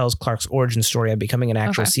kind of tells Clark's origin story of becoming an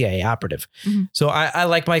actual CIA operative. Mm-hmm. So I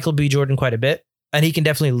like Michael B. Jordan quite a bit, and he can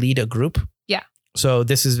definitely lead a group. Yeah. So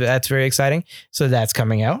that's very exciting. So that's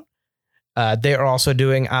coming out. They're also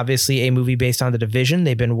doing, obviously, a movie based on The Division.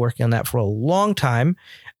 They've been working on that for a long time.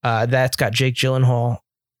 That's got Jake Gyllenhaal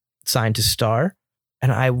signed to star.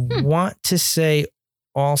 And I want to say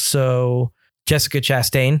also Jessica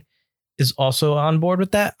Chastain is also on board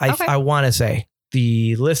with that. I want to say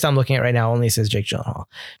the list I'm looking at right now only says Jake Gyllenhaal.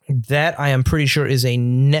 That I am pretty sure is a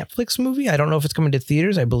Netflix movie. I don't know if it's coming to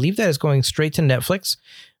theaters. I believe that is going straight to Netflix,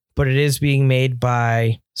 but it is being made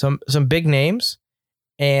by some big names.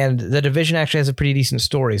 And The Division actually has a pretty decent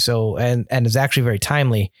story. So, and is actually very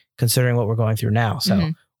timely considering what we're going through now.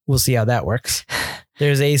 So we'll see how that works.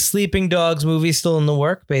 There's a Sleeping Dogs movie still in the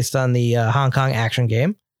work based on the Hong Kong action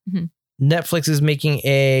game. Mm-hmm. Netflix is making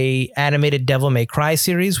a animated Devil May Cry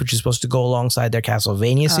series, which is supposed to go alongside their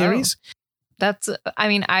Castlevania series. That's, I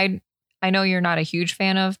mean, I know you're not a huge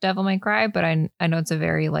fan of Devil May Cry, but I know it's a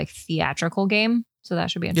very like theatrical game. So that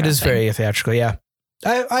should be interesting. It is very theatrical. Yeah.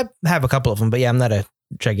 I have a couple of them, but yeah, I'm not a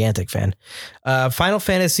gigantic fan. Final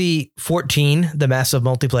Fantasy 14, the massive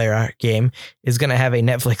multiplayer game, is going to have a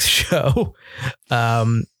Netflix show,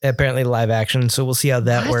 apparently live action. So we'll see how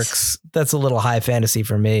that works. That's a little high fantasy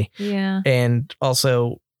for me. Yeah. And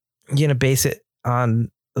also, base it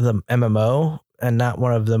on the MMO and not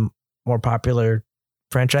one of the more popular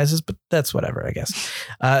franchises, but that's whatever, I guess.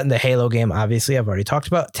 And the Halo game, obviously, I've already talked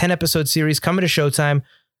about. 10-episode series coming to Showtime.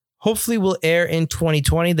 Hopefully will air in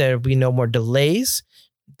 2020. There'll be no more delays.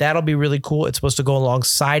 That'll be really cool. It's supposed to go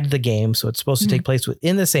alongside the game. So it's supposed to take place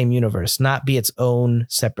within the same universe, not be its own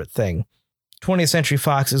separate thing. 20th Century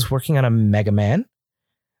Fox is working on a Mega Man.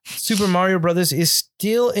 Super Mario Brothers is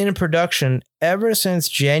still in production ever since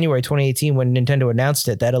January 2018 when Nintendo announced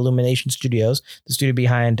it, that Illumination Studios, the studio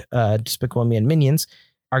behind Despicable Me and Minions,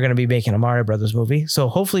 are going to be making a Mario Brothers movie. So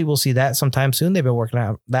hopefully we'll see that sometime soon. They've been working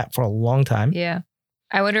on that for a long time. Yeah.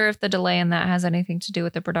 I wonder if the delay in that has anything to do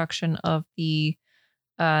with the production of the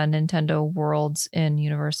Nintendo Worlds in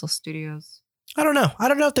Universal Studios. I don't know. I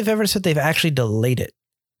don't know if they've ever said they've actually delayed it.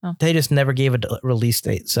 Oh. They just never gave a release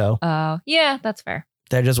date. So yeah, that's fair.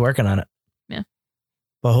 They're just working on it. Yeah.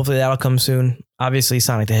 But hopefully that'll come soon. Obviously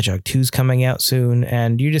Sonic the Hedgehog 2 is coming out soon.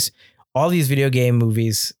 And all these video game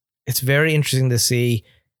movies, it's very interesting to see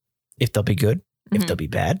if they'll be good, if they'll be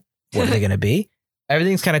bad, what are they going to be?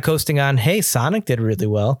 Everything's kind of coasting on, hey, Sonic did really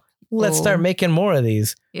well. Let's start making more of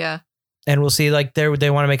these. Yeah. And we'll see, like, they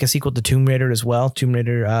want to make a sequel to Tomb Raider as well. Tomb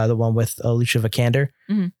Raider, the one with Alicia Vikander,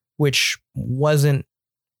 which wasn't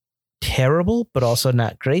terrible, but also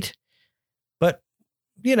not great. But,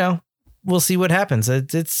 we'll see what happens.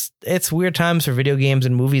 It's weird times for video games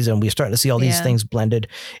and movies, and we're starting to see all these things blended.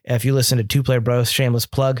 If you listen to Two Player Bros, shameless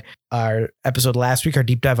plug, our episode last week, our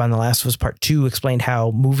deep dive on The Last of Us Part 2 explained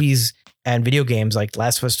how movies and video games like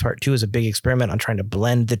Last of Us Part 2 is a big experiment on trying to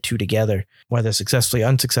blend the two together, whether successfully or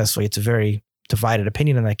unsuccessfully. It's a very divided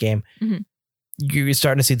opinion on that game. You're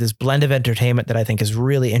starting to see this blend of entertainment that I think is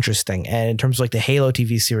really interesting. And in terms of like the Halo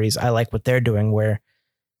TV series, I like what they're doing where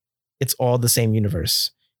it's all the same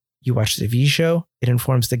universe. You watch the TV show, it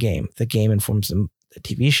informs the game. The game informs the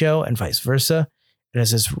TV show and vice versa. It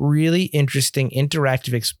has this really interesting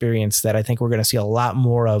interactive experience that I think we're going to see a lot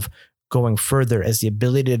more of going further, as the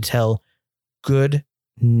ability to tell good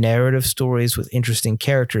narrative stories with interesting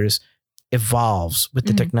characters evolves with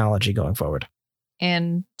the technology going forward.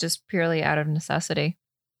 And just purely out of necessity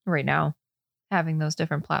right now, having those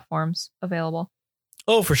different platforms available.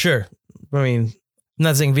 Oh, for sure. I mean, I'm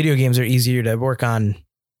not saying video games are easier to work on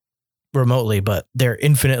remotely, but they're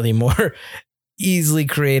infinitely more easily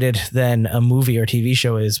created than a movie or TV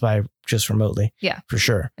show is by just remotely. Yeah, for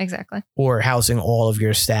sure. Exactly. Or housing all of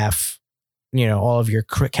your staff, all of your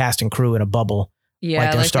cast and crew in a bubble. Yeah,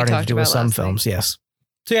 like they're starting to do with some films. Yes.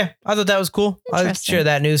 So yeah, I thought that was cool. I'll share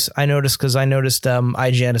that news. I noticed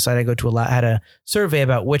IGN decided to go had a survey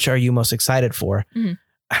about which are you most excited for. And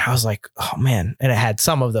I was like, oh man. And it had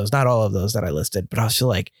some of those, not all of those that I listed, but I was still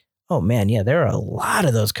like, oh man, yeah, there are a lot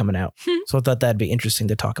of those coming out. So I thought that'd be interesting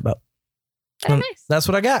to talk about. Nice. That's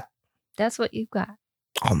what I got. That's what you got.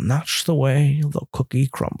 And that's the way the cookie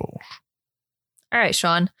crumbles. All right,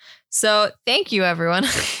 Sean. So thank you, everyone,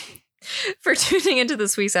 for tuning into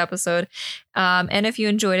this week's episode. And if you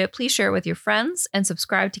enjoyed it, please share it with your friends and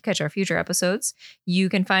subscribe to catch our future episodes. You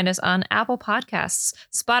can find us on Apple Podcasts,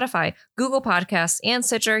 Spotify, Google Podcasts, and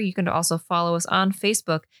Stitcher. You can also follow us on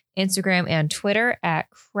Facebook, Instagram, and Twitter at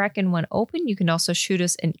KrakenOneOpen. You can also shoot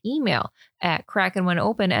us an email at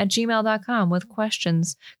KrakenOneOpen@gmail.com with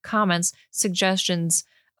questions, comments, suggestions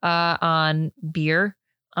on beer,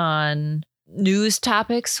 on news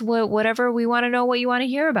topics, whatever we want to know what you want to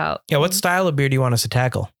hear about. Yeah, what style of beer do you want us to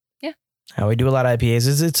tackle? Yeah. We do a lot of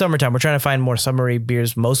IPAs. It's summertime. We're trying to find more summery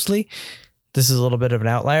beers mostly. This is a little bit of an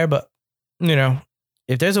outlier, but, you know,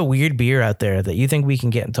 if there's a weird beer out there that you think we can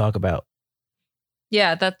get and talk about.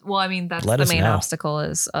 Yeah, that's the main obstacle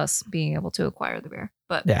is us being able to acquire the beer.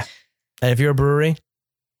 But yeah. And if you're a brewery,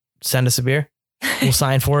 send us a beer. We'll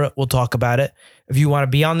sign for it. We'll talk about it. If you want to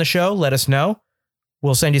be on the show, let us know.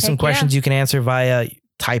 We'll send you some questions you can answer via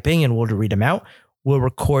typing and we'll read them out. We'll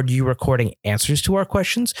record you recording answers to our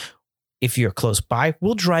questions. If you're close by,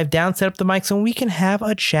 we'll drive down, set up the mics, and we can have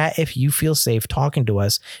a chat if you feel safe talking to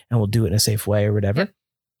us, and we'll do it in a safe way or whatever. Yep.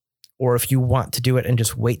 Or if you want to do it and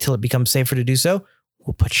just wait till it becomes safer to do so,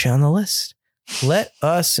 we'll put you on the list. Let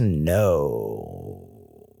us know.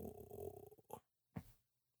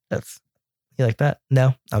 You like that?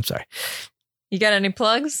 No, I'm sorry. You got any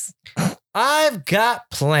plugs? I've got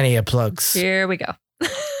plenty of plugs. Here we go.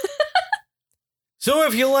 So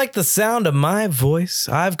if you like the sound of my voice,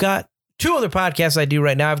 I've got 2 other podcasts I do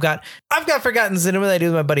right now. I've got Forgotten Cinema that I do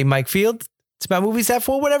with my buddy Mike Field. It's about movies that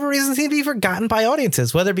for whatever reason seem to be forgotten by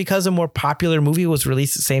audiences, whether because a more popular movie was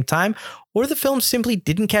released at the same time or the film simply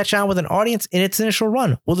didn't catch on with an audience in its initial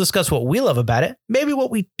run. We'll discuss what we love about it, maybe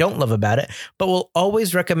what we don't love about it, but we'll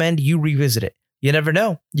always recommend you revisit it. You never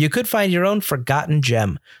know. You could find your own forgotten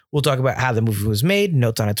gem. We'll talk about how the movie was made,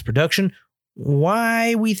 notes on its production,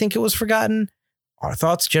 why we think it was forgotten, our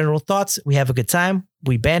thoughts, general thoughts. We have a good time.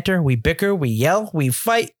 We banter, we bicker, we yell, we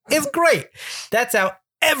fight. It's great. That's out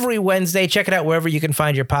every Wednesday. Check it out wherever you can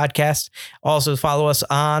find your podcast. Also follow us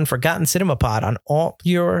on Forgotten Cinema Pod on all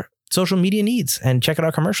your social media needs and check out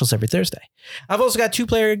our commercials every Thursday. I've also got Two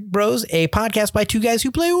Player Bros, a podcast by 2 guys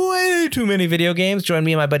who play way too many video games. Join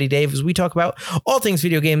me and my buddy Dave as we talk about all things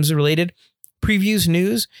video games related, previews,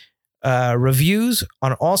 news, reviews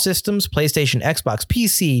on all systems, PlayStation, Xbox,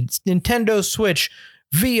 PC, Nintendo Switch,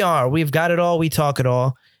 VR. We've got it all. We talk it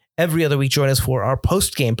all. Every other week, join us for our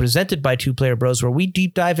post game presented by Two Player Bros, where we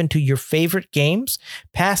deep dive into your favorite games,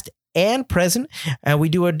 past and present, and we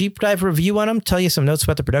do a deep dive review on them, tell you some notes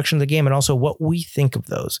about the production of the game, and also what we think of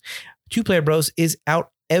those. Two Player Bros is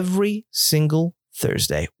out every single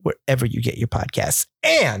Thursday, wherever you get your podcasts.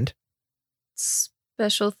 And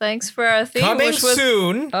special thanks for our theme. Coming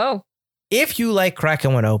soon. Oh. If you like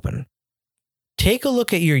Kraken One Open, take a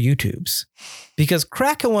look at your YouTubes, because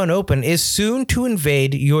Kraken One Open is soon to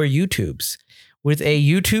invade your YouTubes with a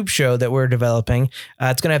YouTube show that we're developing.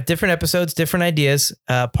 It's going to have different episodes, different ideas.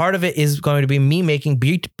 Part of it is going to be me making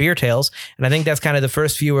beer tales. And I think that's kind of the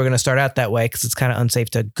first few we're going to start out that way because it's kind of unsafe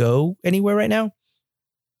to go anywhere right now.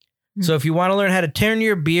 Mm-hmm. So if you want to learn how to turn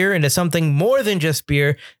your beer into something more than just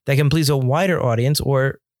beer that can please a wider audience,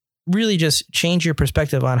 or really just change your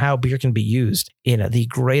perspective on how beer can be used in the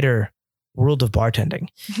greater world of bartending,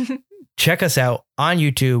 check us out on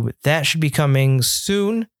YouTube. That should be coming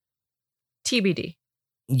soon. TBD.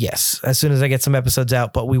 Yes, as soon as I get some episodes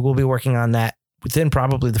out, but we will be working on that within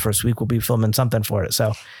probably the first week. We'll be filming something for it.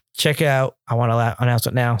 So check it out. I want to announce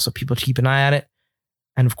it now so people keep an eye on it.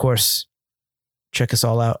 And of course, check us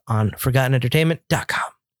all out on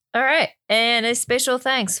ForgottenEntertainment.com. All right. And a special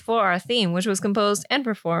thanks for our theme, which was composed and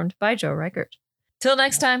performed by Joe Reichert. Till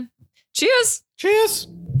next time. Cheers. Cheers.